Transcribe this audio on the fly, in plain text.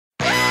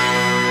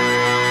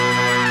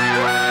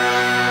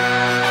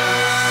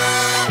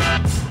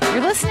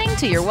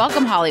to You're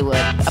Welcome Hollywood,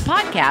 a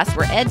podcast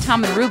where Ed,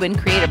 Tom, and Ruben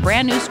create a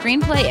brand new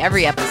screenplay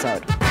every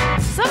episode.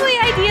 Some of the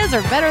ideas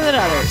are better than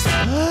others.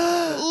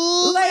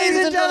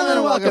 Ladies and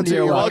gentlemen, welcome to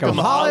You're Welcome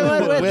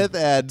Hollywood with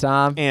Ed,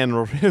 Tom, and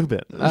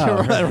Reuben.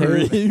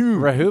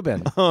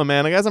 Reuben. Oh,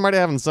 man. I guess I'm already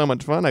having so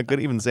much fun. I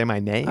couldn't even say my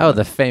name. Oh,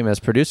 the famous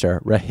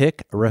producer,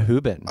 Rahik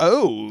Reuben.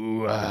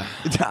 Oh.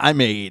 I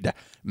made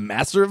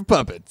Master of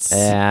Puppets.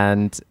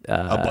 And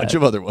a bunch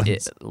of other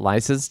ones.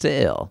 Licensed to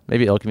Ill.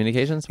 Maybe Ill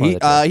Communications?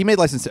 He made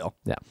License to Ill.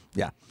 Yeah.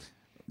 Yeah.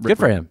 Good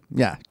for him.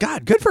 Yeah.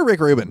 God, good for Rick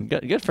Rubin.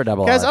 Good for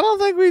Double Guys, R. I don't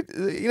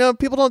think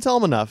people don't tell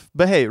him enough.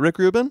 But hey, Rick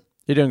Rubin,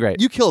 You're doing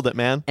great. you killed it,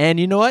 man. And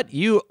you know what?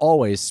 You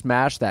always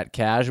smash that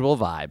casual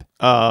vibe.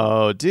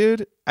 Oh,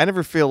 dude. I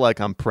never feel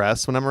like I'm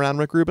pressed when I'm around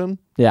Rick Rubin.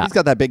 Yeah. He's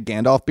got that big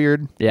Gandalf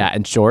beard. Yeah,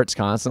 and shorts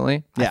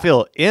constantly. I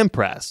feel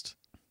impressed,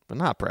 but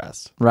not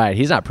pressed. Right.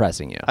 He's not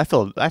pressing you. I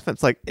feel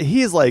it's like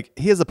he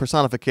is a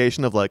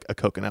personification of like a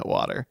coconut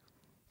water.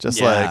 Just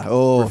Yeah.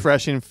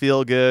 refreshing,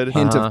 feel good.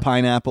 Hint of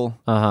pineapple.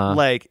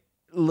 Like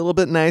a little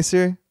bit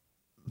nicer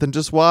than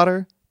just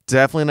water.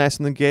 Definitely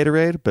nicer than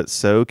Gatorade, but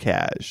so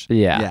cash.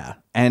 Yeah. Yeah.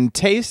 And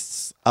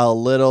tastes a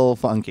little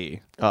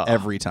funky Oh.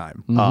 every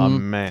time. Oh,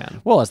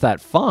 man. Well, it's that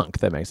funk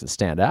that makes it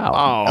stand out.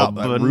 Oh,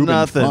 but but Reuben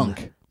nothing.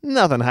 Funk.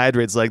 Nothing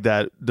hydrates like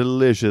that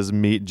delicious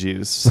meat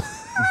juice.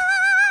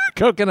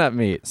 Coconut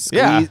meat.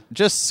 Yeah.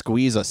 Just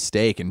squeeze a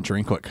steak and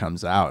drink what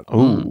comes out.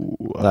 Ooh.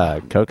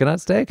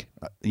 Coconut steak?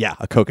 Yeah,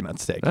 a coconut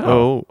steak.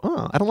 Oh,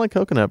 I don't like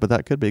coconut, but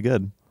that could be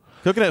good.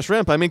 Coconut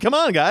shrimp. I mean, come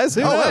on, guys.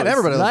 Who knows? man,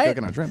 everybody loves Right?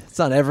 coconut shrimp. It's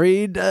on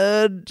every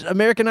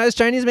Americanized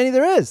Chinese menu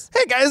there is.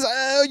 Hey, guys.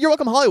 You're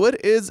Welcome Hollywood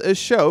is a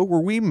show where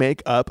we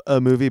make up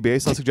a movie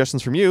based on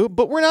suggestions from you,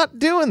 but we're not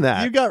doing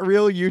that. You got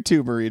real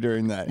YouTubery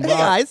during that. Hey,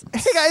 guys.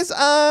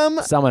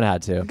 Someone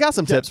had to. Got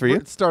some tips for you.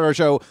 Let's start our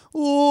show.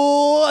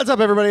 What's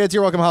up, everybody? It's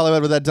Your Welcome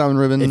Hollywood with Ed, Tom, and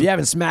Ruben. If you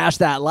haven't smashed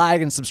that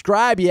like and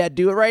subscribe yet,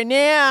 do it right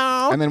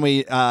now. And then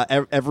we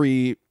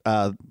every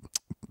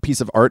piece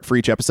of art for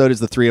each episode is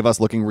the three of us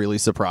looking really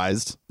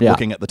surprised,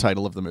 looking at the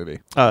title of the movie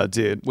Oh,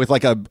 dude. with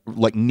like a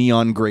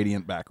neon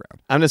gradient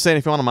background. I'm just saying,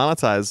 if you want to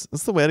monetize,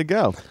 that's the way to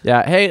go.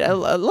 Yeah. Hey,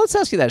 let's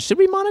ask you that. Should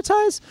we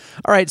monetize?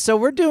 All right. So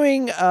we're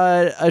doing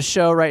a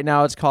show right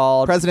now. It's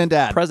called President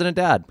Dad. President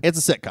Dad. It's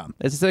a sitcom.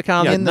 It's a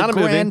sitcom. Yeah, In not the a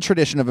movie. grand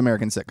tradition of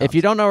American sitcoms. If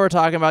you don't know what we're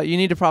talking about, you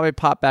need to probably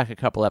pop back a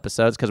couple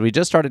episodes because we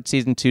just started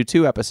season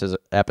 2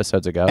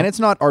 episodes ago. and it's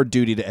not our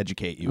duty to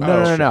educate you.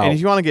 No. And if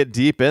you want to get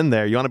deep in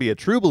there, you want to be a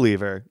true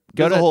believer,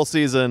 go to- the whole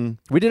season.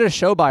 We did a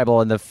show Bible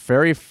in the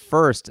very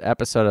first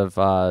episode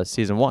of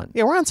season 1.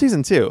 Yeah, we're on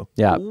season 2.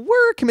 Yeah.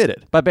 We're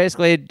committed. But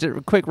basically,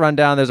 quick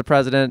rundown: there's a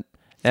president,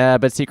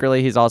 but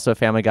secretly he's also a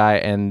Family Guy,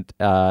 and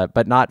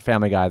but not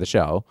Family Guy the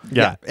show.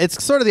 Yeah.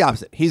 It's sort of the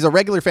opposite. He's a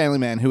regular family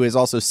man who is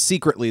also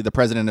secretly the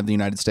president of the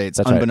United States,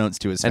 That's right.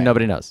 unbeknownst to his family. And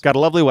nobody knows. Got a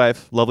lovely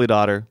wife, lovely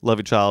daughter,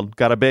 lovely child.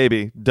 Got a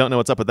baby. Don't know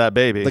what's up with that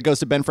baby. The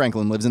ghost of Ben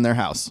Franklin lives in their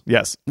house.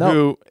 Yes. No.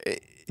 Who?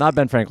 Not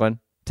Ben Franklin,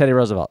 Teddy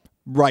Roosevelt.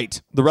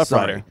 Right. The Rough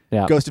Sorry. Rider.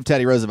 Yeah. Ghost of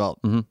Teddy Roosevelt.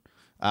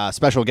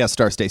 Special guest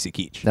star Stacy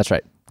Keach. That's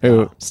right.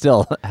 Who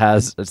still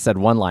has said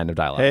one line of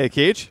dialogue. Hey,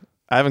 Keach.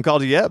 I haven't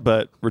called you yet,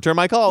 but return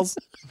my calls.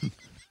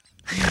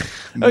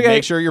 Okay.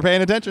 Make sure you're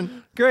paying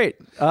attention. Great.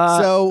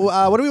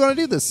 So, what do we want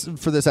to do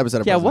for this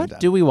episode of Yeah, President what Dad?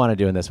 do we want to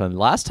do in this one?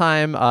 Last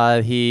time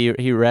he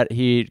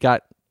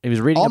was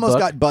reading Almost a book.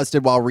 got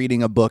busted while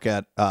reading a book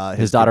at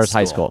his daughter's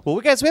high school. Well,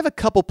 guys, we have a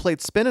couple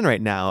plates spinning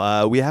right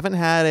now. We haven't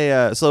had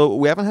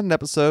an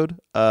episode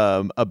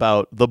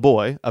about the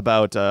boy,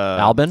 about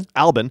Albin?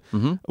 Albin.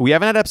 We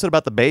haven't had an episode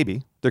about the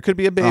baby. There could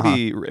be a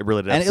baby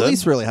related And episode. at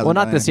least really hasn't Well,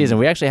 not been this season.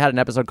 We actually had an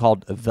episode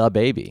called The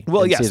Baby.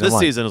 Well, in yes, season this 1.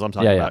 season is what I'm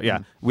talking Yeah, about. Yeah,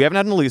 we haven't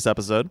had an Elise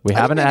episode. We I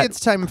think haven't maybe had.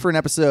 it's time for an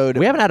episode.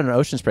 We haven't had an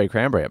Ocean Spray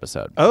Cranberry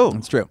episode. Oh,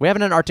 It's true. We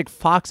haven't had an Arctic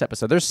Fox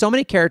episode. There's so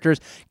many characters.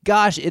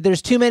 Gosh,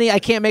 there's too many. I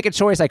can't make a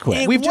choice. I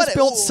quit. We've just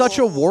built such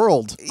a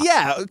world.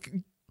 yeah.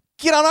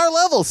 Get on our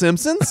level,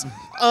 Simpsons.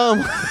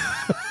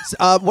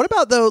 What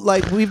about though?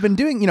 Like we've been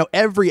doing,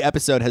 every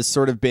episode has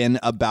sort of been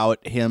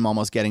about him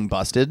almost getting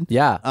busted.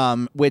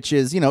 Yeah. Which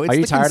is, it's Are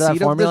you the tired of that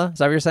conceit formula? Is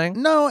that what you're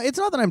saying? No, it's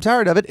not that I'm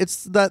tired of it.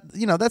 It's that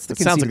that's the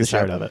conceit sounds like of the you're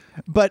show. tired of it.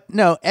 But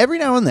no, every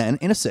now and then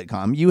in a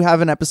sitcom, you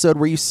have an episode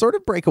where you sort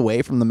of break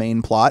away from the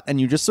main plot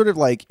and you just sort of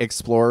like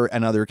explore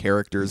another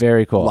character's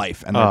Very cool.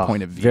 life and their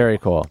point of view. Very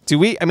cool.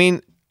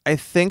 I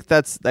think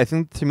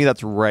to me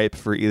that's ripe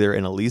for either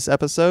an Elise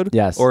episode,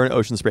 Yes. or an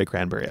Ocean Spray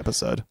Cranberry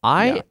episode.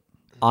 I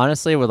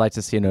honestly would like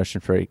to see an Ocean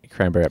Spray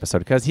Cranberry episode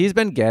because he's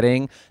been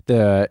getting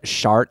the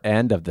sharp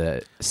end of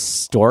the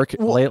stork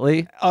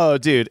lately. Oh,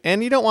 dude,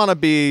 and you don't want to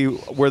be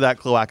where that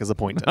cloaca is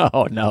appointed.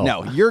 Oh, no.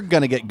 No, you're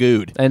gonna get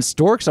gooed. And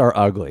storks are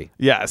ugly.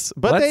 Yes,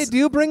 but Let's- they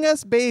do bring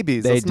us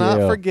babies. They Let's not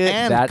do. forget.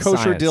 And That's kosher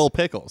science. dill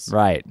pickles.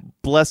 Right.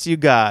 Bless you,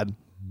 God,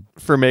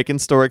 for making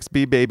storks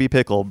be baby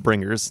pickle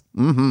bringers.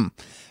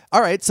 All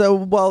right,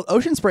 so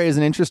Ocean Spray is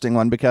an interesting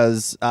one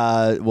because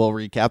we'll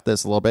recap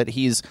this a little bit.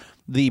 He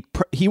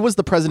was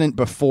the president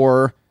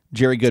before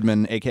Jerry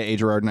Goodman, a.k.a.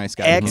 Gerard Nice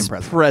Guy, became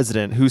president.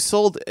 Ex-president who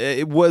sold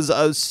it was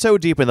so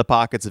deep in the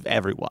pockets of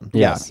everyone.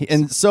 Yes.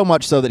 And so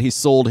much so that he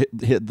sold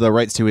the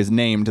rights to his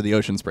name to the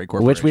Ocean Spray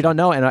Corporation. Which we don't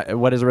know and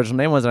what his original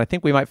name was, and I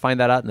think we might find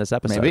that out in this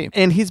episode. Maybe.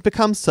 And he's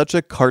become such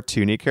a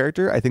cartoony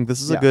character. I think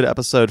this is a good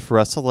episode for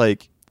us to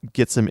like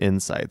get some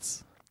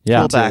insights. Yeah.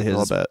 Peel back his, a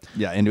little bit.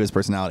 Yeah, into his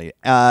personality.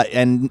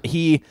 And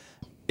he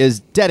is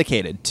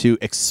dedicated to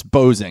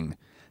exposing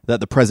that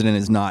the president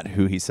is not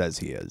who he says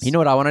he is. You know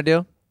what I want to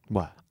do?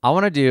 What? I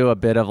want to do a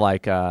bit of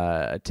like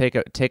take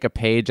a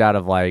page out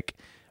of like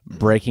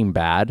Breaking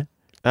Bad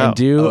and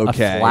do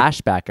okay. a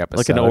flashback episode,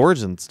 Like an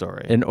origin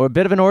story. or a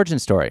bit of an origin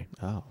story.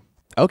 Oh.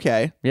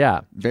 Okay.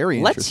 Yeah,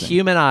 Very Let's interesting.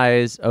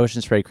 humanize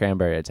Ocean Spray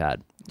Cranberry a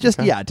tad. Just,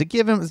 to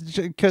give him...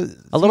 Cause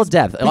A little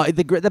depth.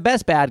 The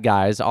best bad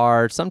guys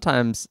are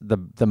sometimes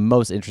the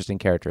most interesting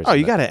characters. Oh, in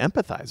you it. got to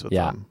empathize with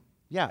Yeah. them.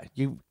 Yeah,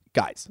 you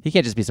guys. He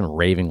can't just be some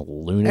raving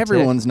lunatic.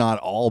 Everyone's not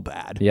all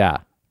bad. Yeah,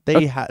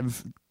 They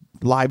have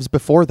lives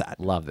before that.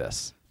 love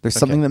this. There's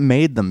something that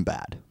made them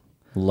bad.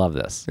 Love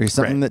this. There's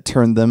something that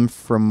turned them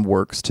from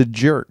works to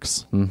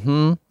jerks.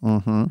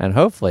 And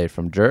hopefully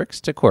from jerks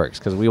to quirks,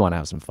 because we want to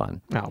have some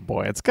fun. Oh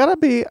boy, it's gotta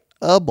be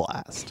a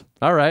blast.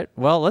 All right.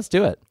 Well, let's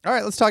do it. All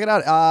right, let's talk it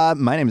out.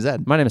 My name is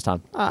Ed. My name is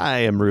Tom. I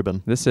am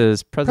Ruben. This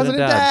is President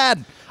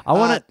Dad. I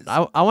want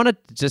to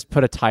just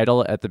put a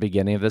title at the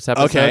beginning of this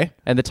episode. Okay.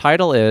 And the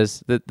title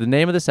is the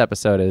name of this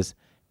episode is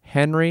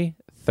Henry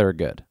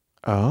Thurgood.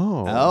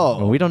 Oh.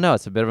 Well, we don't know.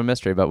 It's a bit of a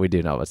mystery, but we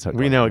do know what's going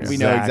We know on here. exactly.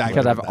 We know exactly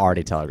because what I've that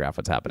already telegraphed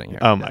what's happening here.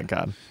 Oh my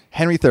God.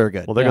 Henry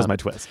Thurgood. Well, there Yeah. goes my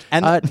twist.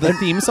 And the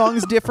theme song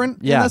is different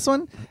Yeah. in this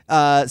one.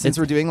 Since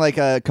we're doing like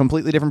a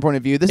completely different point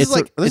of view. This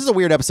It's is a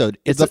weird episode.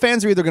 The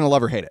fans are either going to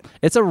love or hate it.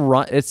 It's a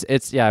run.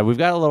 It's yeah. We've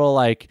got a little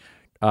like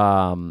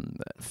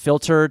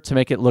filter to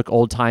make it look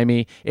old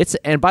timey.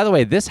 And by the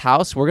way, this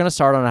house we're gonna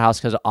start on a house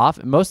because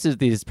most of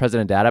these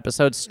President Dad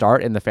episodes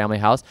start in the family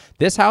house.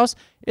 This house,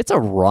 it's a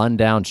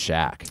rundown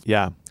shack.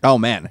 Yeah. Oh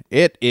man,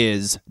 it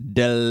is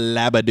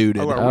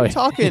dilapidated. Are we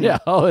talking? Yeah.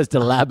 Oh, it's the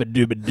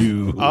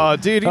labadoobadoo. Oh,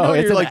 dude, you know when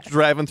it's you're an- like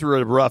driving through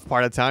a rough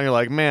part of town, you're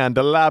like, man,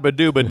 da labba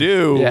dooba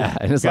doo. Yeah,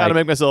 and it's gotta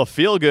like- make myself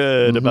feel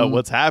good about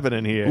what's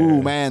happening here.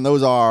 Ooh man,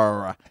 those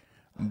are.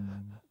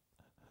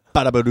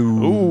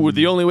 Badabadoo. Ooh,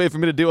 the only way for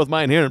me to deal with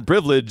my inherent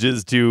privilege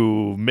is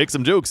to make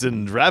some jokes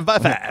and drive by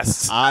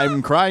fast.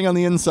 I'm crying on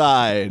the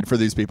inside for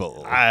these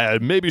people. I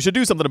maybe should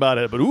do something about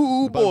it, but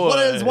ooh, But boy.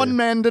 what is one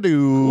man to Ooh,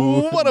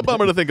 do? what a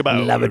bummer to think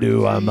about.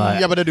 Labadoo. I'm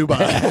Yabba-da-doo-ba.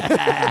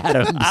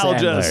 Adam I'll Sandler.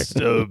 just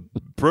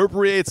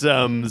appropriate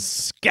some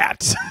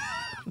scat.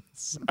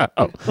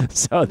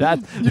 So that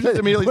You just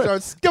immediately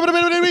start.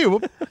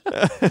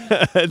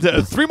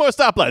 And, 3 more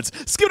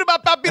stoplights. Skip it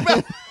about.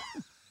 People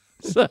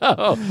so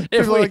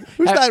if are we like,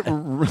 who's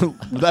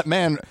that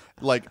man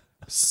like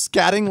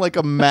scatting like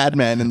a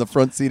madman in the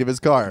front seat of his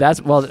car? that's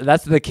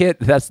the kid.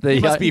 That's the he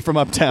must be from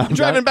uptown.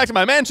 Driving back to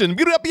my mansion.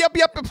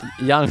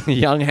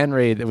 young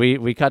Henry.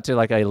 We cut to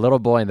like a little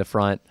boy in the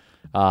front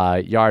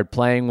yard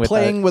playing with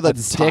a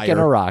stick and a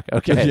tire. rock.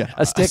 Okay, Yeah.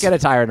 a stick and a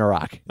tire and a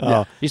rock.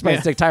 Yeah, he's playing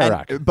stick, tire,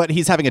 rock. But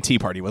he's having a tea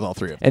party with all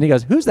three of them. And he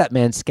goes, "Who's that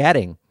man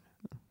scatting?"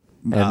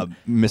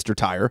 Mr.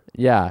 Tire.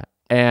 Yeah,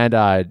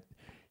 and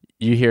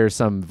you hear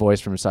some voice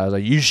from his side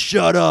like, "You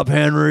shut up,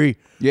 Henry.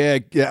 Yeah,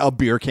 a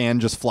beer can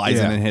just flies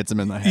in and hits him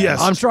in the head.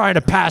 Yes. I'm trying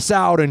to pass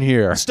out in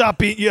here." Stop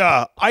being.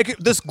 Yeah,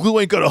 this glue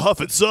ain't gonna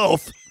huff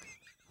itself.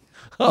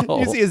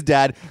 You see his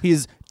dad.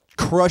 He's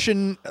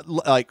crushing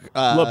like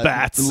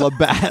Labatt's.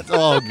 Labatt.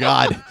 Oh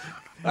God.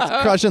 He's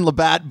crushing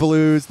Labatt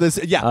blues.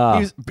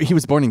 He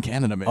was born in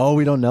Canada, man. Oh,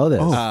 we don't know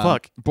this.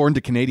 Fuck. Born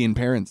to Canadian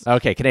parents.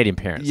 Okay, Canadian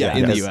parents.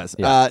 In the Yes. U.S.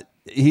 Yeah.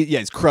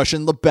 He's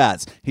crushing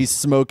Labatt's. He's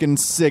smoking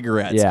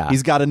cigarettes. Yeah.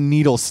 He's got a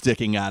needle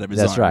sticking out of his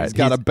That's arm. right. He's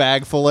got a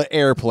bag full of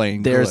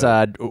airplane There's glue.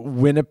 a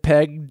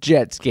Winnipeg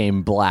Jets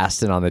game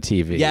blasting on the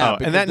TV. Yeah, Oh,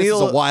 because and that this is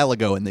needle- a while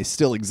ago, and they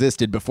still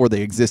existed before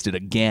they existed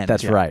again.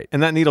 that's right.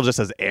 And that needle just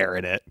has air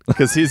in it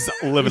because he's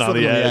living on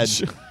the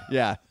edge.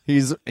 Yeah,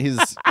 he's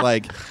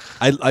like,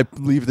 I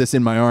leave this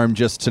in my arm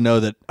just to know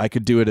that I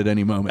could do it at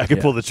any moment. I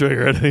could pull the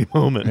trigger at any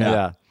moment.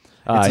 Yeah.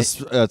 It's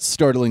a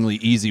startlingly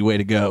easy way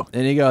to go.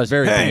 And he goes,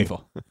 Very "Hey,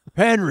 painful.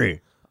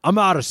 Henry, I'm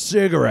out of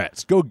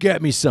cigarettes. Go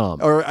get me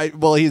some." Or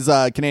he's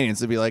Canadian,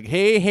 so he'd be like,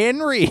 "Hey,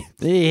 Henry."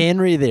 Hey,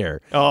 Henry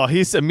there. Oh,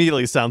 he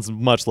immediately sounds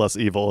much less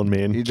evil and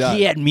mean. He does.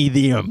 Get me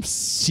them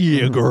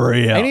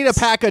cigarettes. I need a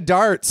pack of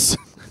darts.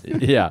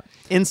 Yeah.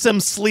 In some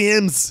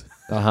slims.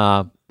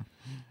 Uh-huh.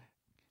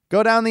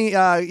 Go down the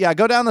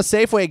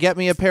Safeway. Get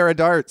me a pair of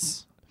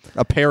darts.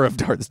 A pair of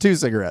darts. 2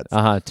 cigarettes.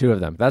 Uh-huh. 2 of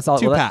them. That's all.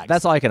 2 well, packs.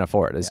 That's all I can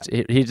afford. Is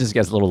he just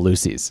gets little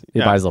Lucy's. He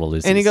buys little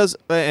Lucy's. And he goes,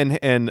 Henry.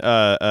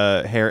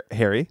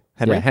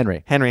 Yeah,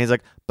 Henry. Henry. He's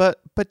like, but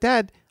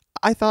Dad,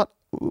 I thought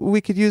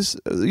we could use.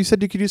 You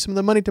said you could use some of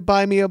the money to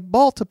buy me a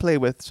ball to play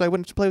with, so I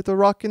wouldn't have to play with the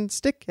rock and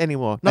stick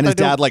anymore. Not And his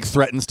that I don't- dad like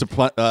threatens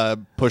to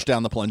push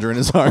down the plunger in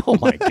his arm. Oh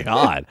my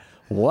God.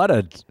 What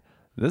a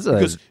This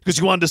is Because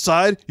you want to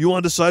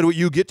decide what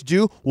you get to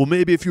do? Well,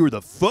 maybe if you were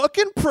the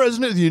fucking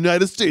president of the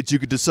United States, you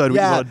could decide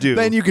what you want to do.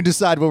 then you can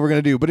decide what we're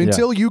going to do. But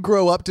until you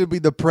grow up to be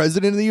the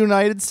president of the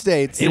United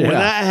States, and when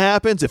that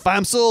happens, if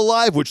I'm still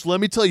alive, which let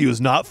me tell you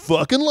is not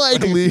fucking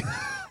likely.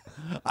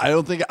 I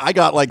don't think I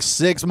got like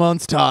 6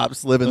 months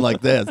tops living like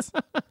this.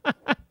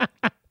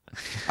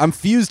 I'm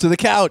fused to the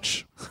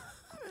couch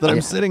that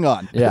I'm sitting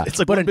on. yeah. It's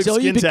like one big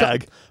skin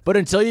tag. But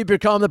until you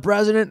become the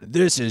president,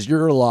 this is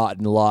your lot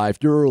in life.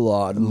 Your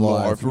lot in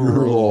life.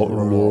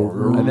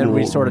 And then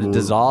we sort of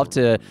dissolve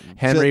to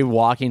Henry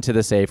walking to the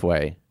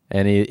Safeway,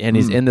 and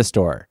he's in the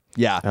store.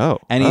 Yeah. Oh.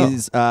 And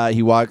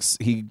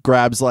he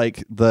grabs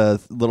like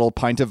the little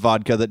pint of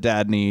vodka that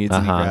Dad needs,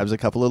 and he grabs a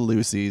couple of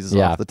Lucy's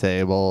off the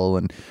table,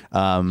 and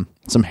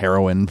some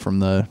heroin from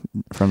the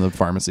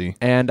pharmacy.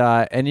 And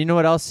you know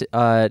what else?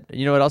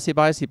 He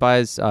buys? He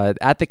buys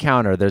at the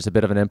counter. There's a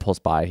bit of an impulse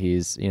buy.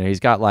 He's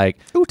got like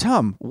Ooh,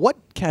 Tom, what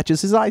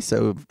catches his eye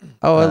so?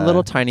 a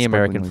little tiny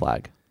American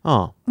sparklingly?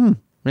 flag. Oh.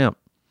 Yeah.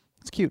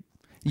 It's cute.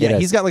 Yeah,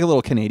 he's got like a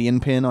little Canadian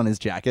pin on his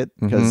jacket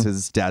because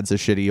his dad's a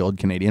shitty old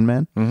Canadian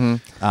man.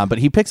 Mm-hmm. But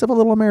he picks up a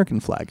little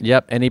American flag.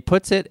 Yep, and he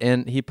puts it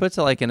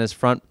like in his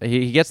front.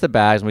 He gets the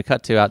bags, and we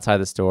cut to outside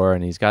the store,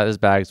 and he's got his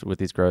bags with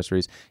these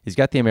groceries. He's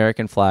got the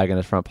American flag in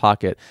his front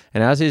pocket,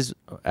 and as he's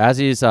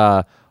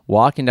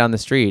walking down the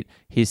street,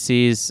 he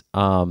sees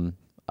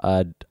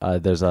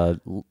there's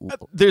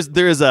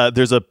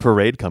a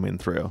parade coming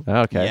through.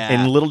 Okay. Yeah.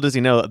 And little does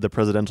he know that the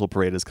presidential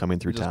parade is coming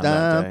through town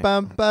that day.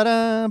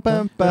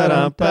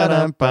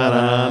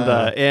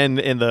 And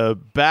in the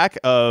back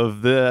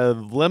of the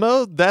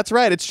limo, that's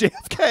right, it's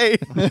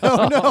JFK.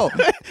 Oh no!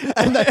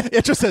 And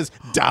it just says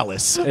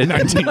Dallas. And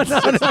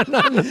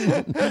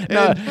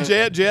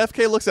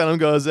JFK looks at him and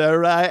goes, all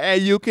right, hey,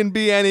 you can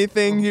be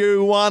anything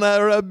you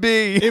wanna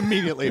be.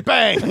 Immediately,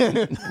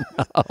 bang!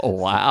 Oh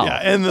wow. Yeah,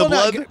 and the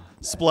blood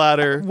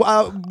splatter.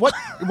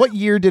 What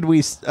year did we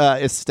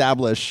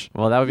establish?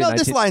 Well, that would be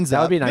this lines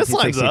up. That would be This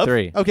lines up.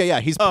 1963. Okay, yeah,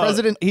 he's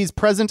president. He's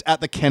present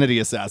at the Kennedy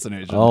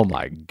assassination. Oh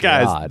my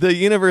Guys, god. the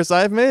universe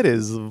I've made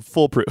is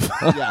foolproof.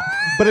 Yeah,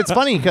 but it's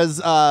funny because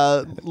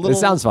This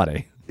sounds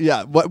funny.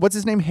 Yeah, what's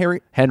his name?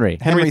 Henry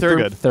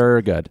Thurgood.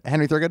 Thurgood.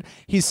 Henry Thurgood.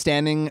 He's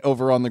standing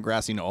over on the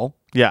grassy knoll.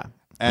 Yeah.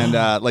 And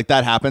like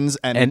that happens,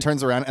 and he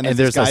turns around, and there's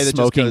this guy a that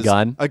smoking just goes,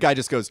 gun. A guy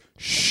just goes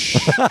shh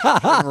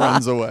and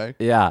runs away.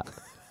 Yeah.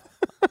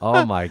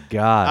 Oh my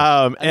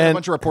god. And then a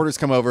bunch of reporters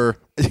come over.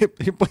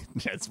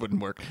 This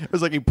wouldn't work. It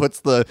was like he puts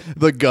the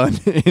gun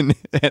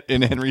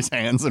in Henry's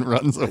hands and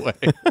runs away.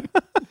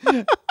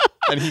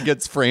 And he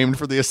gets framed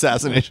for the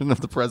assassination of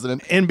the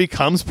president. And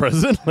becomes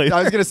president later.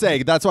 I was going to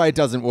say, that's why it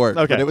doesn't work.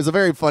 Okay. But it was a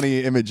very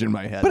funny image in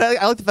my head. But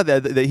I like the fact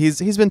that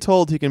he's been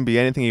told he can be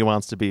anything he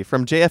wants to be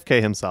from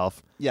JFK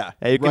himself. Yeah.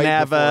 Hey, you can right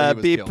have before he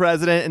was be killed.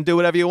 president and do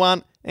whatever you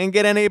want and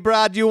get any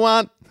broad you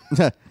want.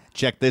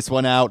 Check this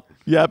one out.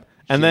 Yep.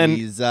 And then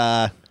She's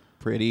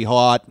pretty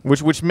hot.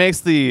 which makes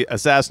the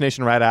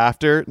assassination right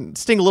after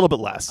sting a little bit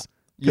less.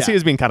 Because Yeah. he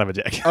was being kind of a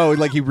dick. Oh,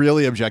 like he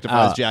really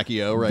objectifies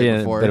Jackie O right Being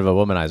before. a bit of a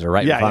womanizer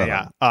right in front of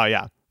him. Oh,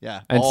 yeah.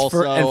 Yeah. And,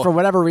 also, for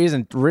whatever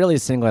reason, really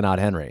singling out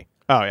Henry.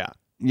 Oh, yeah.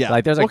 yeah.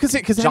 Like there's a Well, because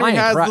Henry he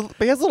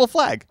has a little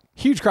flag.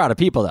 huge crowd of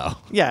people though.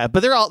 Yeah,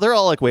 but they're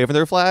all like waving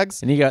their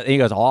flags. And he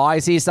goes, oh, I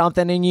see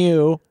something in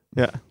you.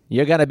 Yeah.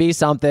 You're gonna be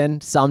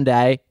something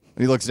someday.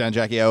 he looks down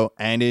Jackie O,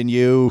 and in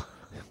you,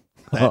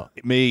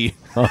 me.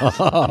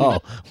 Oh,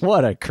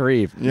 what a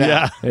creep.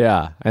 Yeah.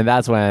 Yeah. And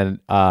that's when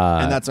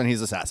And that's when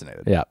he's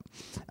assassinated. yeah.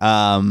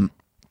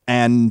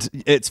 And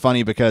it's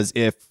funny because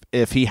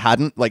if he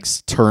hadn't like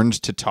turned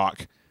to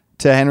talk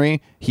to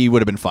Henry, he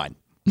would have been fine.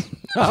 Oh, it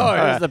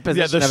was the Yeah,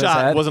 position the of his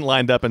shot head. wasn't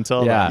lined up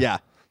until Yeah. then.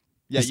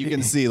 Yeah, you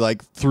can see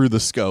like through the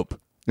scope.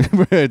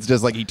 It's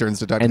just like he turns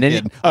to talk And to the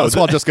then kid. he-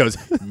 Oswald just goes,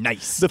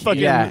 nice. The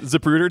fucking Yeah.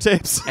 Zapruder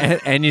tapes.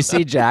 And you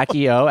see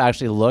Jackie O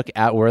actually look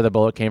at where the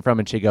bullet came from,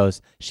 and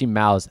she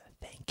mouths,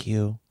 "Thank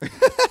you."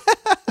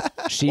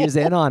 She is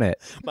in on it.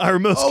 Our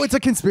most Oh, it's a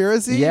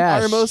conspiracy?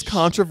 Yeah. our most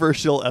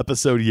controversial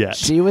episode yet.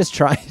 She was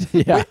trying.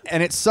 Yeah.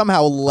 And it's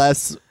somehow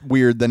less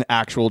weird than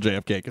actual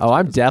JFK. Oh,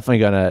 I'm definitely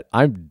gonna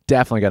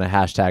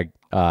hashtag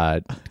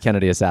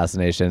Kennedy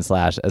assassination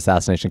 /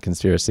 assassination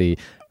conspiracy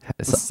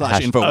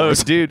Slash Oh,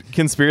 Infowars. dude,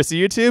 conspiracy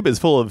YouTube is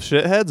full of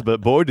shitheads, but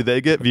boy, do they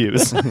get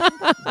views.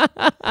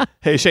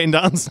 Hey, Shane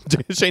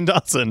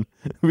Dawson,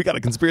 we got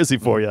a conspiracy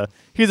for you.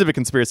 He's a big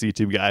conspiracy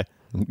YouTube guy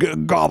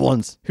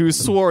goblins. who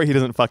swore he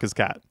doesn't fuck his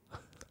cat.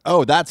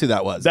 Oh, that's who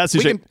that was. That's who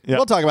yeah.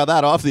 We'll talk about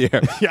that off the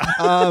air.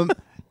 Yeah.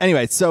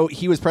 Anyway, so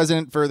he was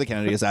president for the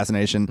Kennedy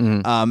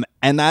assassination.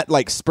 And that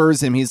like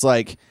spurs him. He's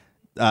like,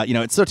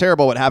 it's so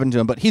terrible what happened to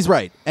him, but he's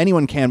right.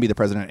 Anyone can be the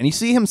president. And you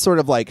see him sort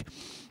of like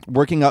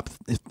working up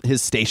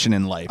his station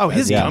in life. Oh, as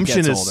his he gumption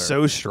gets is older.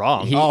 so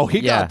strong. He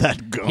got that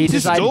gumption. He You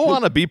decided still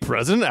want to be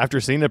president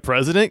after seeing a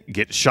president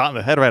get shot in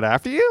the head right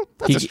after you?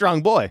 That's a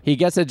strong boy. He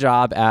gets a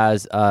job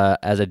as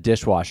a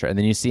dishwasher, and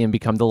then you see him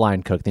become the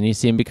line cook. Then you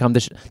see him become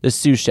the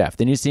sous chef.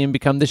 Then you see him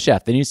become the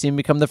chef. Then you see him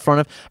become the front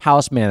of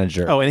house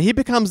manager. Oh, and he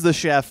becomes the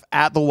chef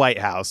at the White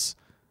House.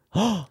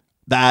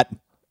 That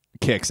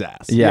kicks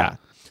ass. Yeah.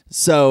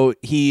 So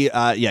he's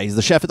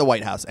the chef at the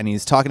White House, and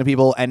he's talking to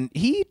people, and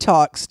he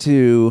talks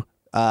to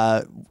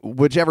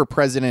whichever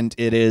president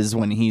it is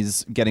when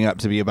he's getting up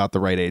to be about the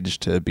right age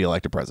to be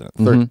elected president,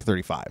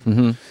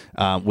 35,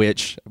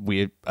 which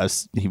he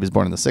was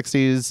born in the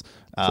 60s.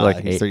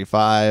 He's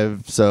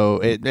 35, so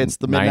it's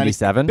the mid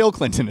 97. Bill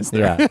Clinton is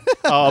there. Yeah.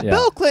 Oh,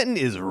 Bill Clinton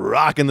is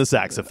rocking the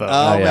saxophone.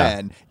 Oh yeah.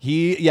 man,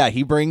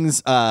 he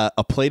brings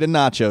a plate of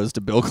nachos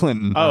to Bill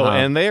Clinton. Oh,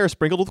 and they are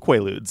sprinkled with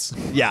Quaaludes.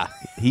 Yeah,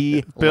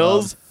 he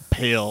Bill's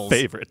pills.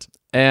 favorite.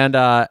 And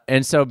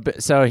Ocean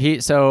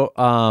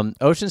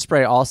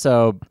Spray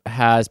also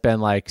has been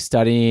like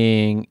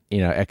studying,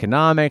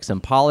 economics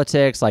and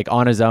politics, like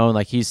on his own.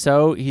 Like he's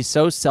so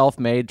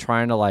self-made,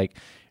 trying to like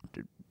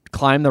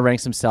climb the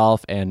ranks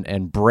himself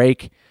and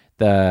break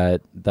the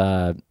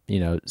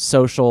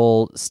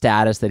social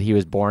status that he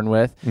was born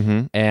with.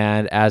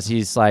 And as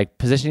he's like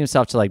positioning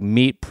himself to like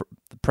meet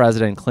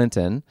President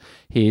Clinton,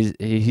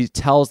 he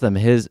tells him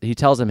his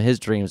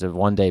dreams of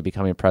one day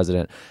becoming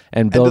president.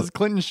 And Bill, does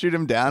Clinton shoot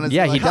him down?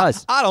 Yeah, he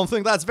does. I don't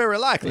think that's very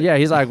likely. Yeah,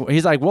 he's like,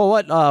 well,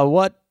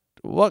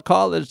 what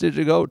college did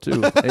you go to?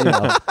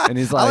 And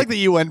he's like, I like that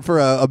you went for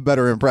a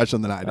better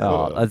impression than I did.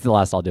 oh, that's the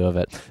last I'll do of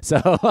it.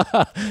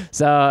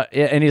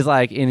 And he's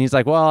like,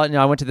 well,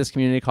 I went to this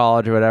community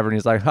college or whatever. And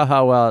he's like,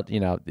 well,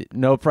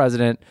 no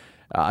president.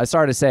 I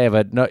started to say,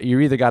 but no, you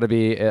either got to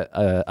be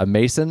a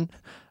Mason,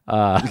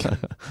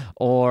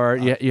 or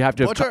you have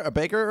to Butcher, a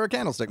baker, or a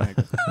candlestick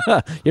maker. you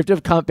have to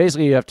have come.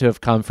 Basically, you have to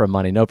have come from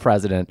money. No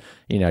president.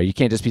 You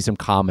can't just be some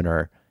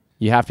commoner.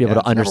 You have to be able to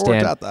it's never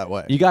understand. worked out that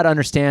way. You got to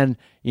understand,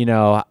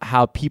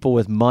 how people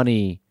with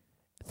money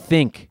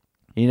think.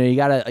 You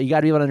got to be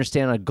able to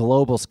understand on a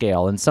global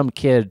scale. And some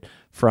kid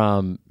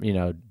from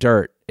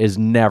dirt is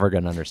never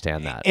going to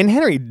understand that. And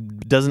Henry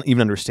doesn't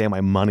even understand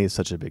why money is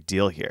such a big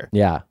deal here.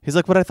 Yeah. He's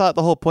like, but I thought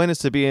the whole point is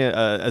to be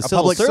a civil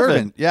public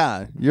servant.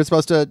 Yeah, you're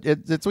supposed to.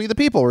 It's we the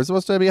people. We're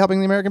supposed to be helping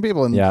the American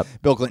people. And Yep.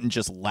 Bill Clinton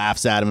just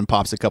laughs at him and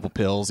pops a couple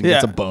pills and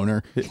gets a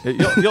boner.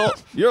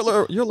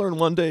 You'll learn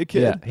one day,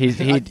 kid.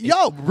 Yeah.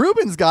 Yo,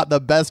 Ruben's got the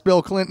best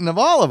Bill Clinton of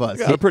all of us.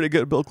 Got a pretty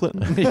good Bill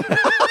Clinton.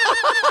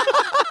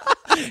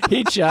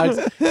 He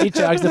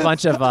chugs a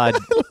bunch of I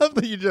love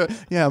that you do.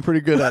 Yeah, I'm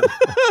pretty good at it.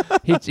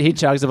 he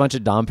chugs a bunch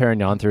of Dom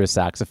Perignon through his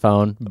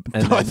saxophone,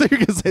 and I thought you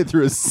were gonna say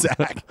through his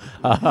sack.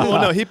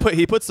 Well, no, he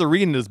puts the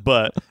reed in his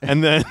butt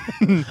and then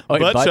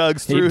butt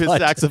chugs through his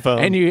saxophone.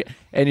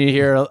 And you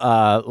hear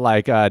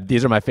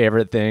these are my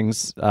favorite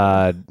things,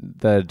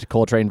 the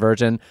Coltrane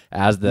version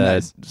as the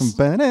as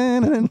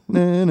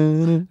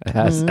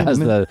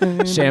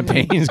the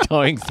champagne's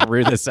going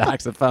through the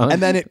saxophone,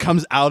 and then it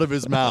comes out of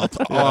his mouth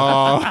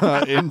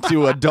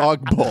into a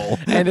dog bowl.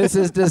 and this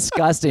is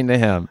disgusting to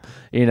him,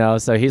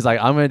 So he's like,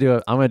 I'm gonna do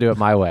it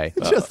my way.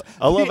 Just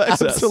I love the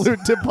excess. absolute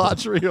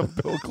debauchery of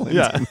Bill Clinton.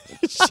 Yeah.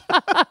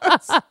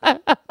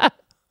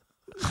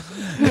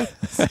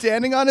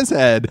 Standing on his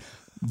head,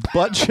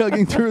 butt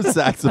chugging through his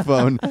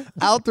saxophone,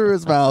 out through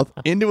his mouth,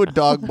 into a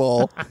dog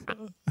bowl,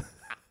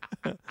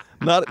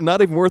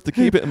 Not even worth to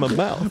keep it in my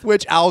mouth.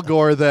 which Al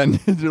Gore then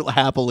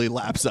happily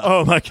laps up.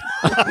 Oh my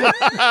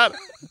god.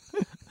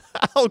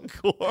 Al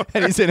Gore.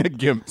 And he's in a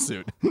gimp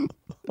suit.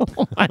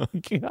 Oh my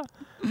god!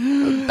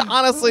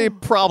 Honestly,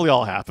 probably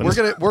all happened.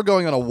 We're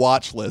going on a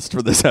watch list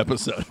for this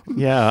episode.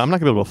 Yeah, I'm not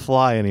gonna be able to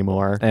fly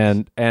anymore.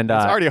 And It's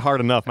already hard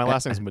enough. My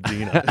last name's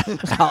Medina.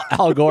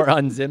 Al Gore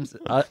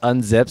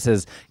unzips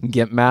his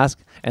gimp mask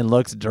and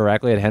looks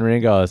directly at Henry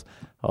and goes,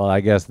 "Well,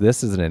 I guess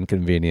this is an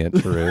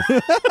inconvenient truth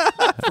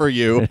For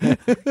you.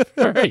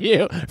 for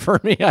you. For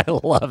me, I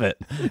love it."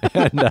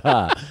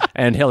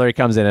 And Hillary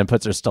comes in and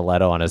puts her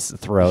stiletto on his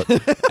throat.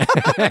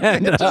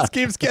 And, It just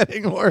keeps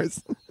getting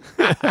worse.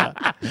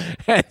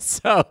 and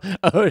so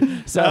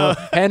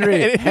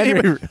Henry.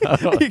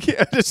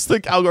 I just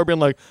think Al Gore being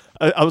like,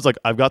 I was like,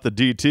 I've got the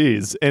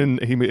DTs,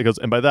 and he goes,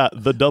 and by that,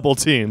 the double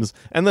teams,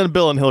 and then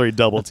Bill and Hillary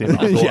double team.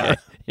 Al Gore.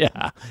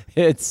 Yeah,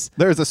 it's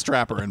There's a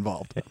strapper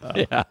involved.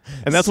 yeah.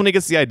 And that's when he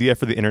gets the idea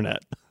for the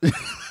internet.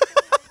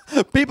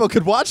 People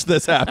could watch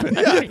this happen.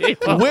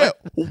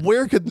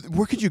 Where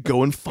could you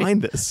go and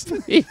find this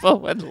People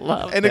would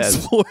love and this.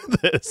 explore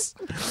this?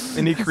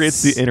 And he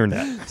creates the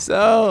internet.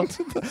 So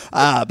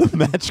the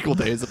magical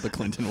days of the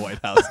Clinton White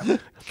House.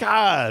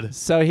 God,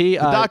 he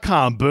the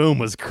 .com boom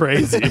was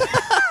crazy.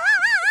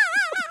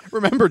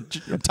 Remember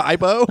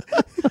Typo?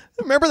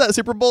 Remember that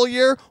Super Bowl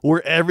year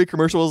where every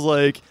commercial was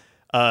like,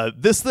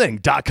 this thing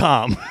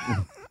 .com.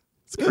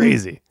 It's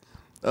crazy.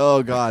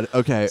 Oh God.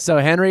 Okay. So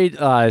Henry,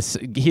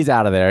 he's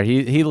out of there.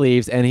 He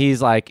leaves, and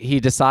he's like, he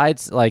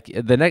decides like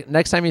the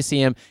next time you see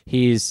him,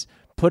 he's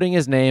putting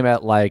his name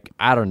at like,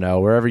 I don't know,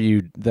 wherever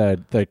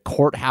the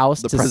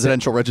courthouse, The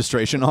presidential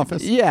registration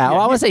office. Yeah,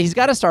 well, I would say he's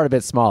got to start a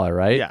bit smaller,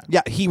 right? Yeah.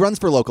 Yeah, he runs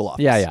for local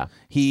office. Yeah.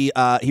 He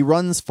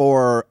runs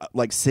for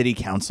like city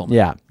councilman.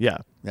 yeah.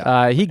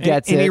 Yeah. He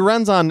gets and it. he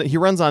runs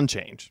on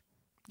change.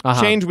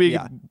 Change we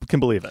Yeah. can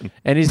believe in.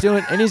 and he's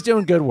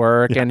doing good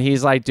work, and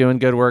he's like doing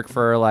good work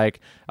for like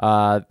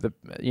the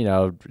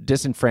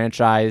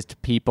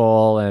disenfranchised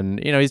people, and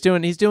he's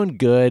doing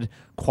good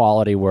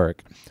quality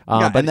work.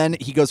 But and then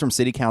he goes from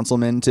city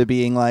councilman to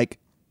being like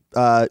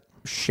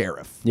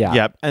sheriff. yeah,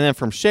 Yep. And then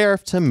from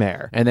sheriff to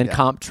mayor. and then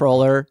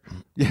comptroller.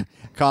 Yeah.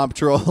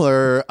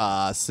 Comptroller,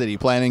 city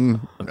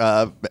planning,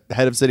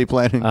 head of city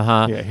planning.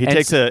 Yeah, he And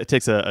takes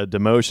a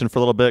demotion for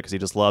a little bit because he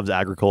just loves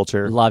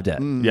agriculture. Loved it.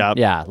 Yeah.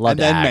 Yeah, loved And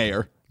then ag.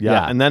 mayor.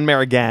 Yeah. And then mayor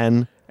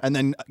again. And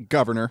then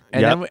governor.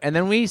 And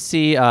then we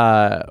see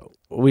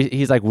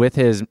he's like with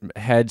his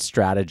head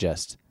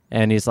strategist,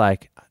 and he's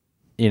like,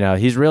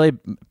 he's really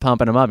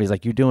pumping him up. He's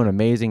like, "You're doing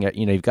amazing.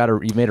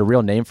 You've made a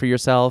real name for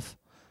yourself."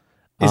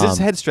 Is his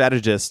head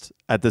strategist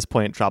at this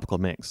point Tropical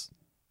Minx?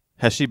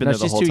 Has she been No, there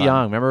the she's whole too time?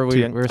 young. Remember Too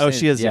young? we were Oh, saying-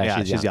 she is. yeah,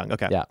 Yeah, she's young.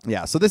 Okay. Yeah,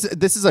 Yeah. So this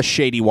is a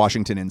shady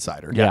Washington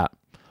insider. yeah.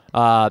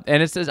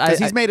 And it's Because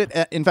he's made it.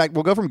 In fact,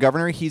 we'll go from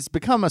governor. He's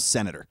become a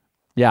senator.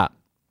 yeah.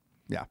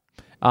 Yeah.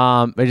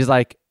 But he's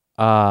like,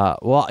 well,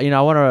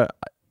 I want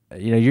to,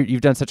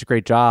 you've done such a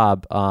great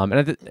job.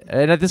 And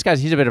this guy's,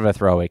 he's a bit of a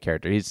throwaway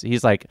character.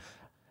 He's like,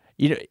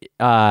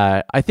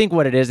 I think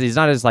what it is, he's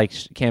not his like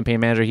campaign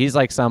manager. He's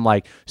like some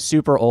like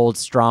super old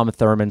Strom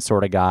Thurmond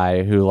sort of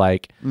guy who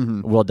like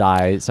will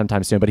die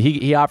sometime soon. But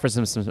he offers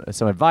him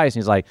some advice.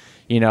 And he's like,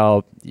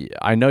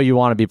 I know you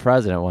want to be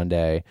president one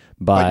day,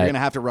 But you're but going to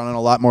have to run on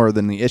a lot more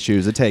than the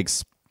issues. It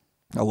takes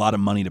a lot of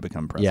money to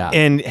become president. yeah.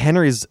 And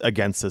Henry's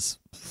against this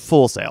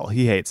full sail.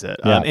 He hates it.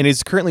 Yeah. And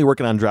he's currently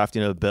working on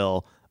drafting a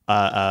bill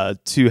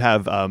to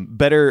have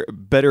better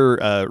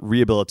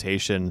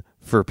rehabilitation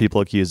for people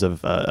accused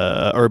of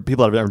or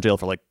people that are in jail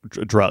for like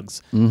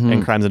drugs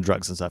and crimes and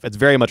drugs and stuff. It's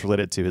very much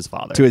related to his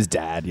father. To his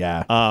dad,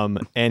 yeah.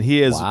 And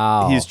he is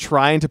Wow. he's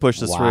trying to push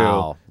this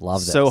Wow. through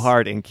Love so this.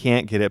 hard and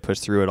can't get it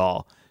pushed through at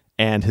all.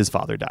 And his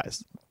father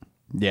dies.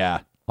 Yeah.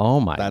 Oh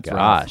my That's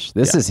gosh,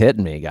 this is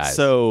hitting me, guys.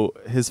 So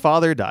his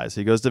father dies.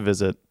 He goes to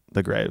visit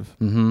the grave,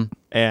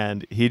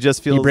 and he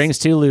just feels he brings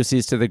two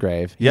Lucys to the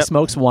grave. He Yep.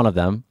 smokes one of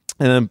them.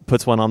 and then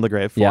puts one on the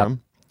grave for Yep.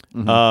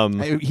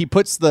 him. He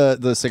puts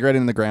the cigarette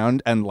in the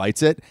ground and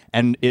lights it,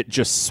 and it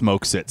just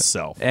smokes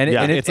itself. And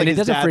Yeah, it, it's and like it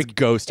his doesn't dad's freak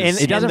ghost. and-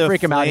 It doesn't the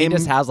freak him out. He flame-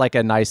 just has like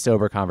a nice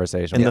sober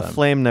conversation And with the him.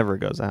 flame never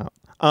goes out.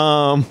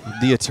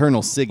 The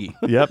eternal Siggy.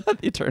 Yep.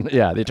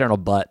 the eternal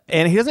butt.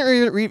 And he doesn't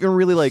even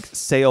really like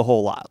say a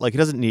whole lot. Like he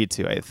doesn't need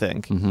to, I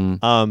think. And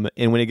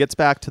when he gets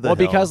back to the Well,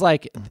 hill, because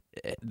like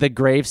the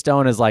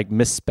gravestone is like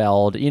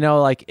misspelled.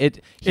 Like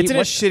it. it's in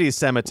a shitty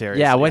cemetery.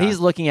 Yeah, so what he's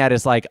looking at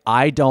is like,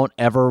 I don't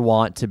ever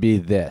want to be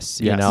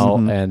this, Yes.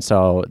 and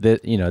so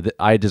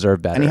I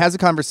deserve better. And he has a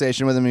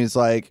conversation with him. He's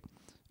like,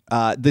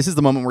 this is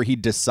the moment where he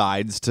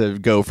decides to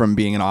go from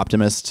being an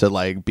optimist to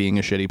like being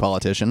a shitty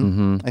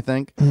politician, I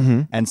think.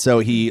 And so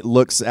he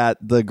looks at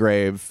the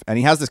grave and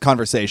he has this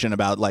conversation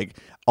about like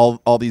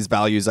all these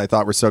values I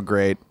thought were so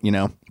great,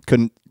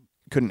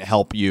 couldn't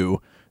help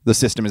you. The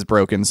system is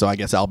broken, so I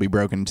guess I'll be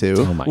broken too.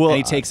 Oh my and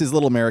he takes his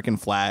little American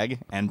flag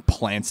and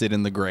plants it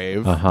in the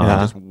grave and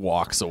just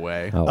walks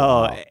away.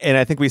 Oh, and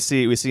I think we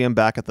see him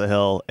back at the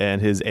hill, and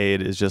his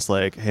aide is just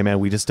like, "Hey, man,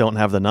 we just don't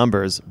have the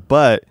numbers.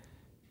 But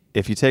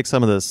if you take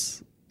some of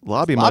this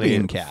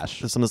Lobbying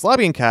cash. some of this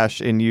lobbying cash,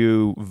 and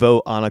you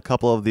vote on a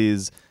couple of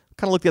these,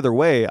 kind of look the other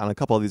way on a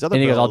couple of these other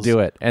And he goes, bills, "I'll do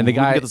it." And the we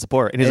can guy- get the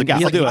support, and he's like, "Yeah,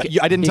 he's I'll do like,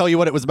 it." I didn't tell you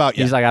what it was about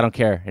yet. He's like, I don't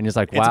care, and he's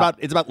like, wow.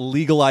 It's about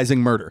legalizing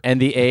murder.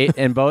 And the eight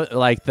and both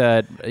like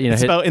the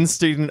It's about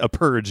instituting a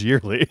purge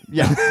yearly.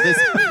 Yeah,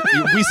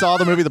 we saw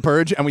the movie The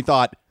Purge and we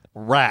thought,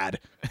 rad.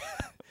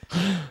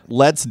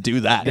 Let's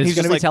do that. it's he's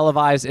going to just be like-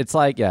 televised. It's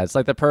like it's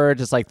like the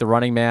Purge. It's like the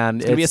Running Man.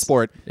 It's gonna be a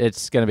sport.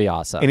 It's going to be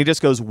awesome. And he just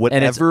goes, it's-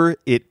 "Whatever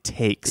it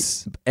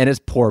takes." And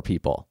it's poor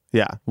people.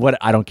 Yeah. What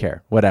I don't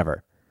care.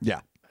 Whatever. Yeah.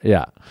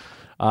 Yeah.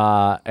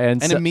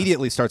 And so,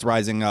 Immediately starts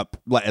rising up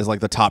as like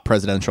the top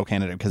presidential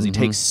candidate because he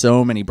takes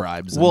so many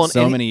bribes. Well, And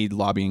so and many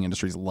lobbying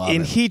industries love And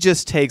him. he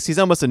just takes, he's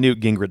almost a Newt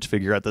Gingrich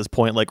figure at this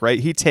point, like, right?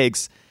 He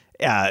takes,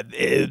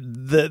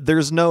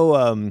 there's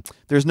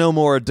no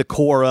more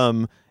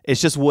decorum. It's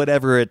just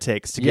whatever it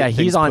takes to get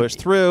things pushed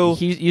through.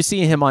 You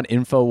see him on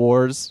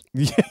InfoWars,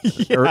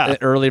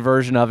 early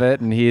version of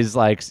it, and he's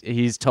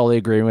totally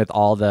agreeing with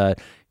all the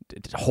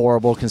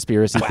horrible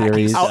conspiracy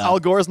theories. Al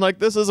Gore's like,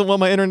 "This isn't what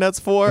my internet's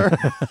for.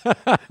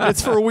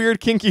 It's for weird,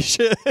 kinky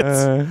shit."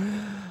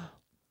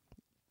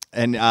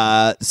 And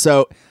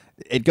so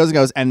it goes and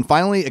goes. And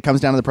finally, it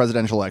comes down to the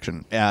presidential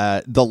election.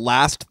 The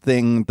last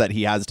thing that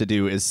he has to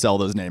do is sell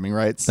those naming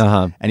rights.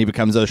 And he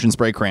becomes Ocean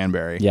Spray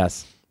Cranberry.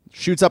 Yes.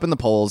 Shoots up in the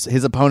polls.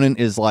 His opponent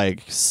is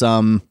like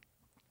some,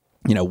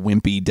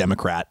 wimpy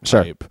Democrat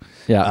Sure. type.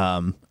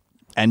 Yeah.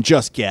 And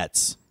just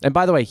gets. And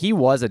by the way, he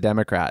was a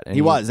Democrat. And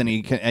He was, and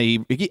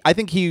I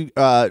think he.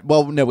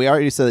 Well, no, we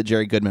already said that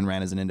Jerry Goodman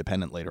ran as an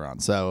independent later on.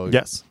 So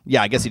Yes.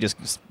 yeah, I guess he just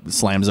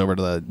slams over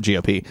to the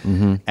GOP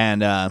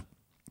and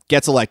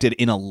gets elected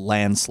in a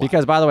landslide.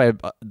 Because, by the way,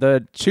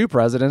 the two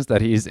presidents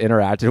that he's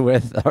interacted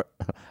with that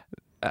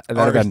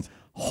have been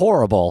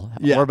horrible.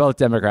 Yeah. We're both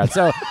Democrats.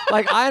 So,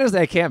 like, I honestly,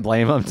 I can't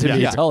blame him, to be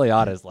Yeah. totally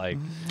honest. Like,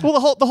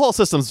 Well, the whole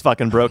system's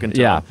fucking broken.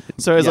 To Yeah. him.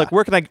 So it's Yeah. like,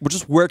 where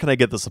can I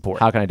get the support?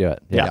 how can I do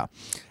it? Yeah.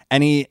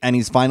 And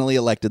he's finally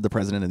elected the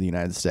president of the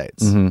United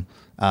States. And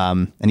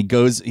he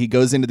goes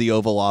into the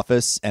Oval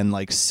Office and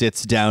like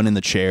sits down in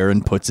the chair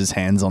and puts his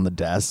hands on the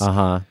desk.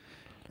 Uh-huh.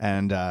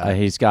 And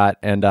He's got,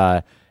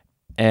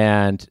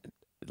 and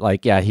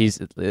like, yeah, he's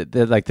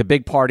like the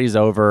big party's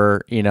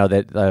over, you know,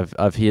 that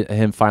of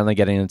him finally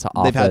getting into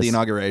office. they've had the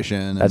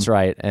inauguration. That's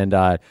right.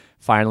 And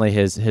finally,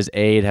 his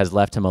aide has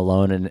left him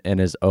alone in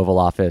his Oval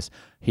Office.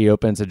 He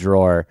opens a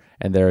drawer,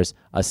 and there's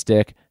a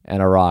stick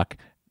and a rock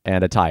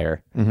and a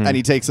tire. And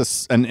he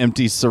takes an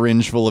empty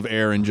syringe full of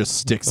air and just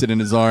sticks it in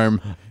his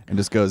arm and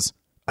just goes,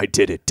 "I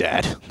did it,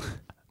 Dad."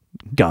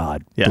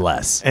 God Yeah.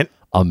 bless And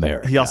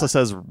America. he also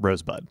says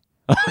Rosebud.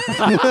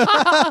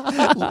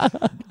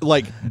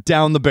 Like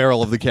down the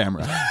barrel of the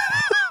camera.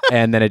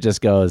 And then it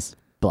just goes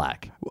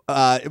black.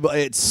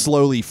 It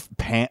slowly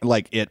fades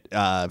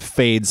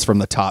from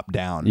the top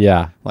down.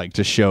 Yeah. Like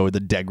to show the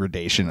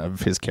degradation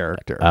of his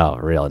character. Oh,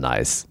 real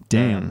nice.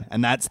 Damn.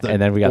 And that's the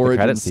And then we got the origin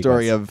credit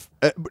story of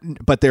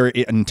but they're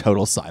in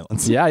total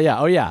silence. Yeah, yeah.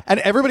 Oh, yeah. And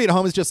everybody at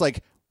home is just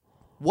like,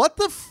 what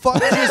the fuck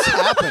just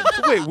happened?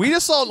 Wait, we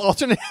just saw an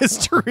alternate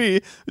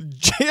history.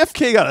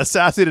 JFK got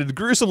assassinated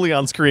gruesomely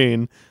on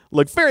screen.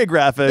 Like, very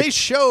graphic. They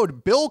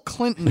showed Bill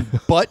Clinton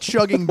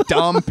butt-chugging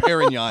Dom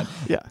Perignon.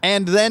 Yeah.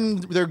 And then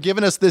they're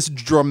giving us this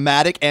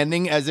dramatic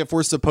ending as if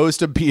we're supposed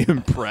to be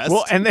impressed.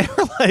 Well, and they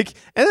were like,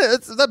 and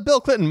that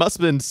Bill Clinton must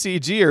have been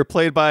CG or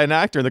played by an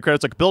actor. And the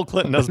credits like Bill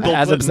Clinton as Bill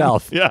As Clinton.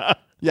 himself. Yeah.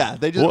 yeah,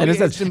 they just And it aged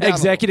says him down a little.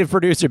 executive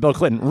producer Bill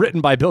Clinton,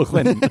 written by Bill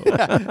Clinton.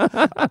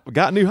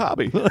 Got a new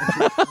hobby.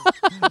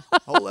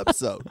 whole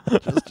episode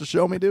just to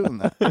show me doing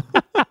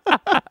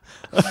that.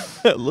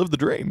 Live the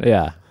dream.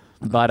 Yeah.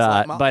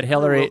 But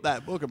Hillary wrote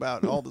that book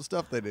about all the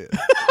stuff they did.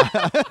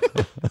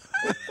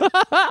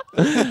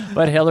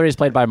 But Hillary's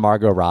played by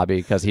Margot Robbie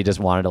because he just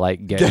wanted to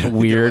like get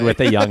weird with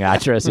the young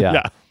actress. Yeah.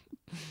 Yeah.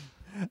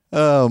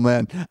 Oh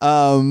man,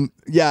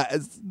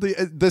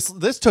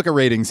 this took a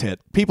ratings hit.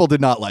 People did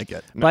not like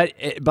it. But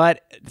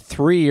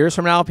 3 years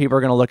from now, people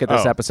are going to look at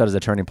this Oh. episode as a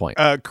turning point.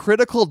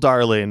 Critical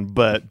darling,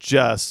 but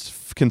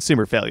just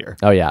consumer failure.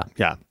 Oh yeah.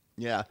 Yeah.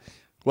 Yeah.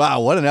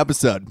 Wow, what an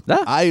episode!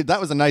 Yeah. That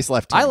was a nice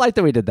left turn. I like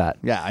that we did that.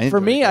 Yeah, I For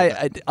enjoyed me,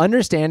 it. I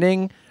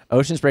understanding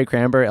Ocean Spray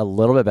Cranberry a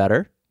little bit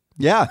better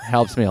Yeah,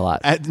 helps me a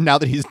lot. and now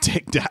that he's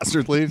Dick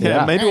Dastardly. Yeah,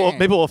 Yeah. maybe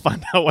we'll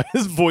find out why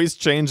his voice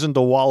changed into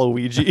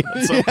Waluigi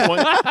at some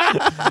point.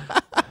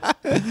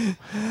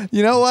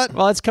 You know what?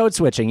 Well, it's code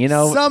switching. You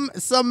know,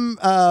 Some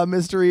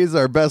mysteries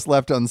are best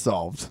left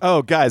unsolved.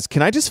 Oh, guys,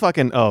 can I just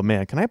fucking? Oh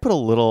man, can I put a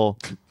little?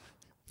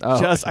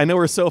 Just I know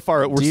we're so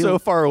far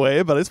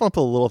away, but I just want to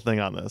put a little thing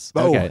on this.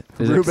 Okay.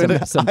 Oh, Is it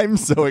Ruben, some I'm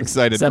so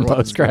excited. some for what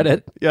this post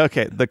credit. Yeah,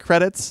 okay. The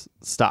credits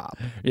stop.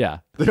 Yeah.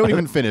 They don't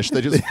even finish.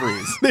 They just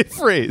freeze. They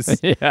freeze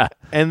Yeah.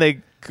 and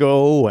they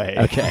go away.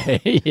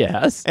 Okay.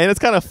 Yes. And it's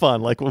kind of fun,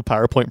 like with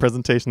PowerPoint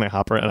presentation. They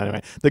hop around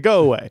anyway. They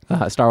go away.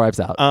 Star wipes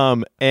out.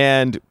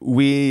 And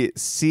we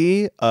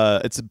see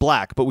it's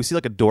black, but we see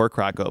like a door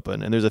crack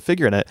open, and there's a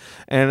figure in it,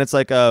 and it's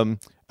like,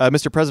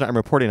 Mr. President, I'm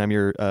reporting. I'm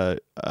your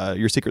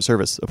Secret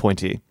Service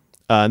appointee.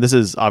 This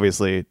is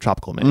obviously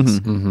Tropical Maze,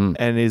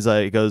 and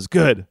he goes,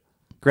 "Good,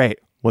 great.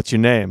 What's your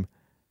name?"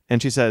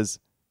 And she says,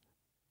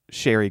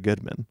 "Sherry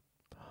Goodman."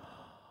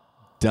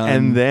 Done.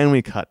 And then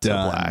we cut to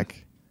Done.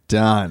 black.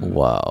 Done.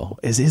 Whoa.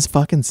 Is his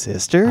fucking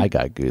sister? I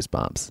got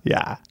goosebumps.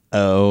 Yeah,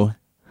 Oh,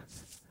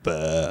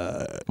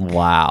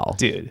 Wow.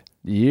 dude.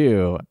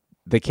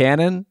 The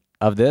canon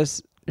of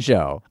this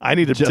show I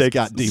need to Just take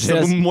got deep.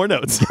 some more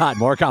notes. got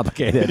more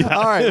complicated.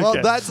 all right. Well,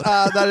 Okay.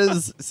 that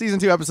is season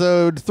 2,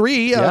 episode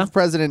 3 Yeah. of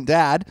President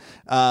Dad.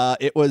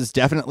 It was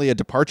definitely a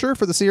departure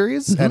for the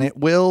series, and it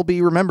will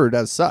be remembered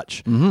as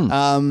such.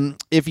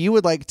 If you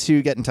would like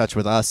to get in touch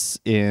with us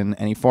in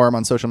any form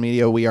on social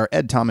media, we are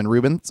Ed, Tom, and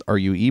Ruben. It's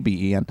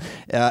RUEBEN.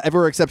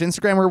 Everywhere except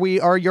Instagram, where we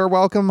are Your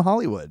Welcome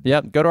Hollywood.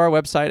 Yep. Go to our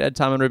website,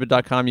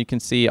 edtomandruben.com. You can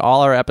see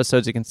all our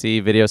episodes. You can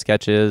see video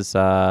sketches,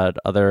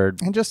 other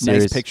And just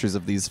series. nice pictures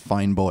of these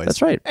fine boys.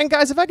 That's right. And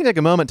guys, if I can take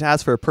a moment to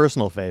ask for a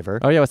personal favor,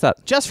 Oh, yeah. What's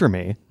that? just for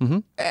me,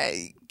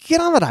 get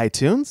on that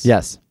iTunes,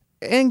 Yes.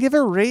 and give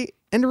a rate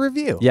and a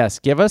review. Yes.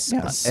 Give us Yeah,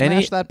 any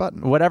smash that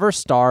button. whatever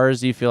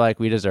stars you feel like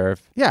we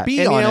deserve. Yeah, Be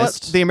and you know what?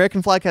 honest. The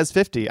American flag has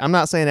 50. I'm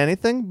not saying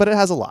anything, but it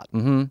has a lot.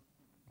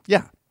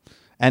 Yeah.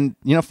 And,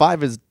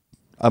 5 is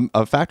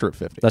a factor of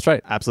 50. That's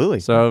right. Absolutely.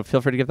 So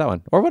feel free to give that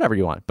one or whatever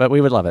you want. But we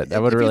would love it.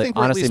 That would if you really think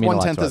we're at honestly least mean a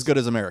lot 1/10 to as us. good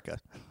as America.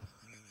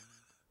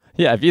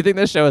 Yeah. If you think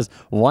this show is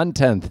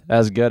 1/10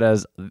 as good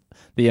as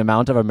the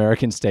amount of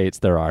American states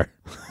there are,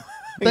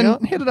 Then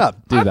hit it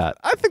up. do that.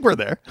 I think we're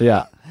there.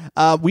 Yeah.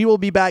 We will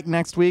be back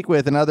next week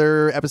with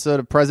another episode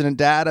of President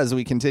Dad as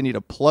we continue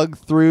to plug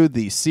through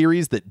the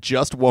series that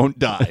just won't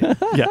die.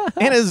 Yeah.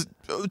 And has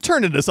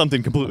turned into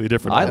something completely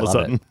different I all of a love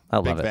sudden. it. I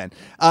love Big it.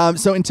 fan.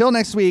 So until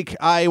next week,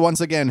 I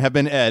once again have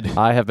been Ed.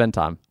 I have been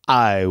Tom.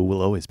 I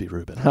will always be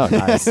Ruben. Oh,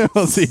 nice.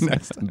 We'll see you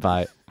next time.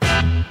 Bye.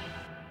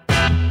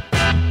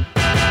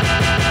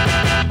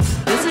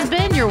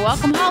 You're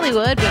Welcome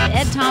Hollywood with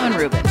Ed, Tom, and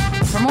Ruben.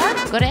 For more,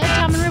 go to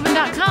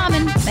edtomandruben.com